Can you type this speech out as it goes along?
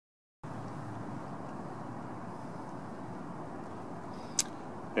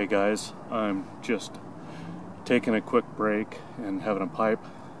Hey guys, I'm just taking a quick break and having a pipe.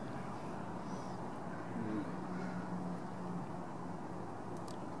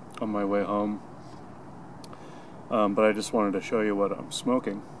 On my way home. But I just wanted to show you what I'm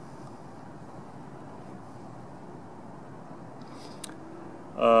smoking.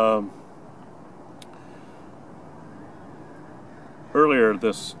 Earlier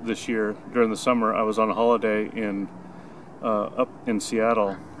this year, during the summer, I was on a holiday in up in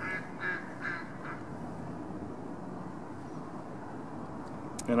Seattle,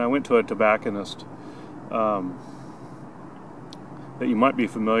 and I went to a tobacconist that you might be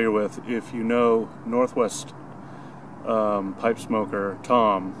familiar with if you know Northwest pipe smoker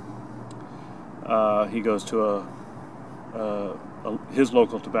Tom. He goes to his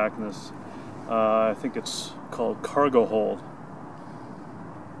local tobacconist. I think it's called Cargohold.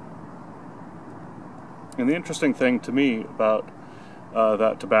 And the interesting thing to me about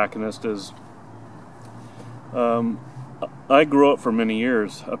that tobacconist is I grew up for many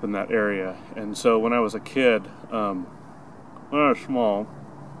years up in that area, and so when I was a kid, when I was small,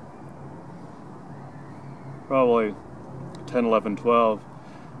 probably 10, 11, 12,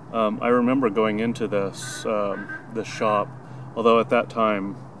 I remember going into this shop, although at that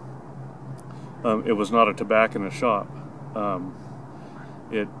time it was not a tobacconist shop.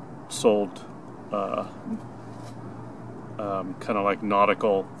 It sold kind of like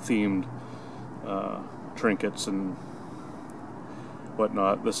nautical themed trinkets and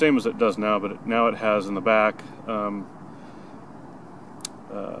whatnot, the same as it does now, but now it has in the back a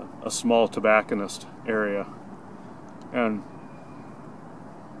small tobacconist area. And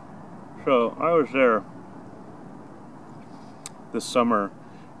so I was there this summer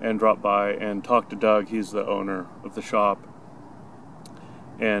and dropped by and talked to Doug. He's the owner of the shop,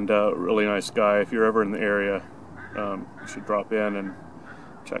 and a really nice guy. If you're ever in the area, you should drop in and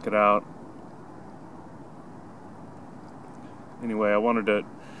check it out. Anyway, I wanted to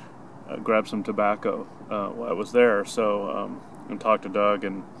grab some tobacco while I was there, so and talk to Doug,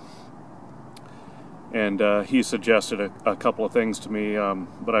 and he suggested a couple of things to me,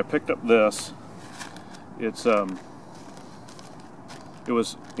 but I picked up this. It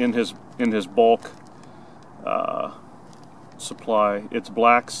was in his bulk supply. It's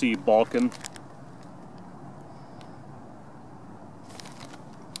Black Sea Balkan,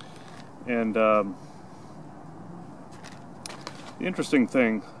 and the interesting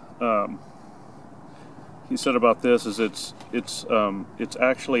thing he said about this is it's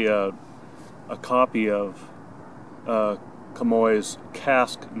actually a copy of Comoy's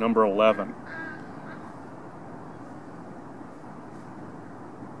Cask number 11.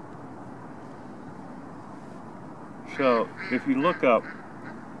 So if you look up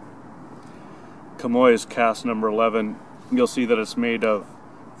Comoy's Cask number 11, you'll see that it's made of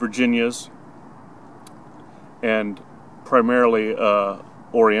Virginias and primarily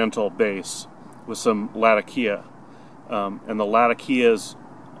Oriental base with some Latakia, and the Latakias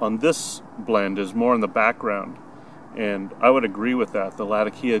on this blend is more in the background, and I would agree with that. The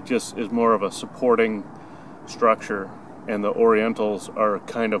Latakia just is more of a supporting structure, and the Orientals are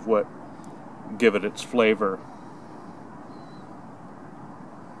kind of what give it its flavor.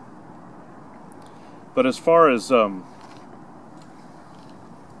 But as far as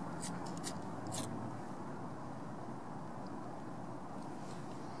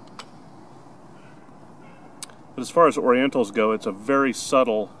Orientals go, it's a very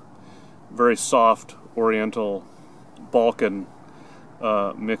subtle, very soft Oriental Balkan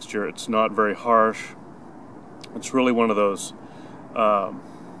mixture. It's not very harsh. It's really one of those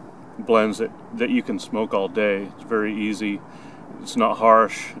blends that you can smoke all day. It's very easy. It's not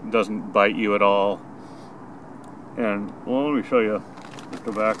harsh. It doesn't bite you at all. And, well, let me show you the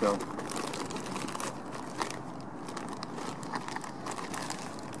tobacco.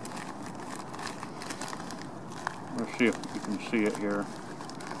 Let's see if you can see it here.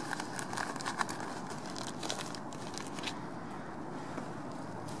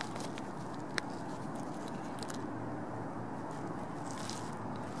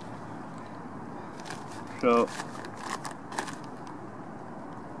 So,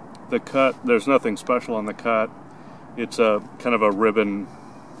 the cut, there's nothing special on the cut. It's a kind of a ribbon,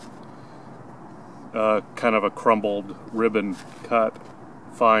 kind of a crumbled ribbon cut,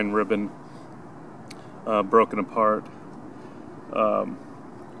 fine ribbon, broken apart.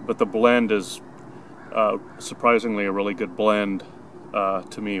 But the blend is surprisingly a really good blend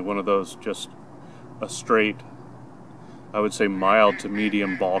to me. One of those just a straight, I would say mild to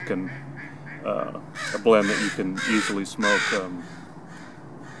medium Balkan, a blend that you can easily smoke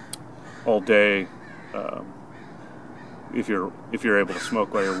all day. if you're able to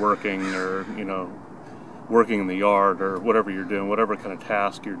smoke while you're working, or working in the yard, or whatever you're doing, whatever kind of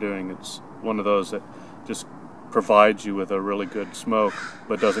task you're doing. It's one of those that just provides you with a really good smoke,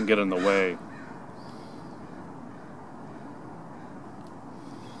 but doesn't get in the way.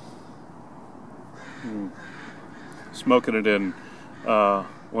 Smoking it in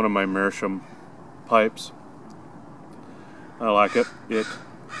one of my Meerschaum pipes. I like it. It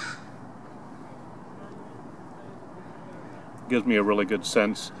gives me a really good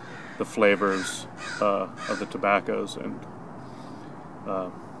sense, the flavors of the tobaccos, and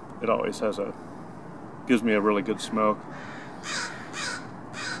it always gives me a really good smoke.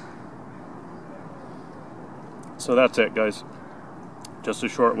 So that's it, guys. Just a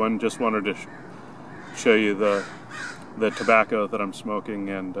short one. Just wanted to show you the tobacco that I'm smoking,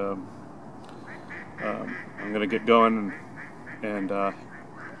 and I'm gonna get going and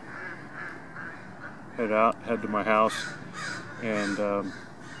head to my house, and I'll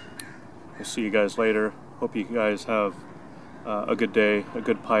see you guys later. Hope you guys have a good day, a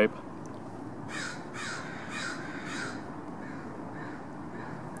good pipe.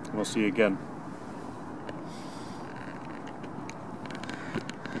 We'll see you again.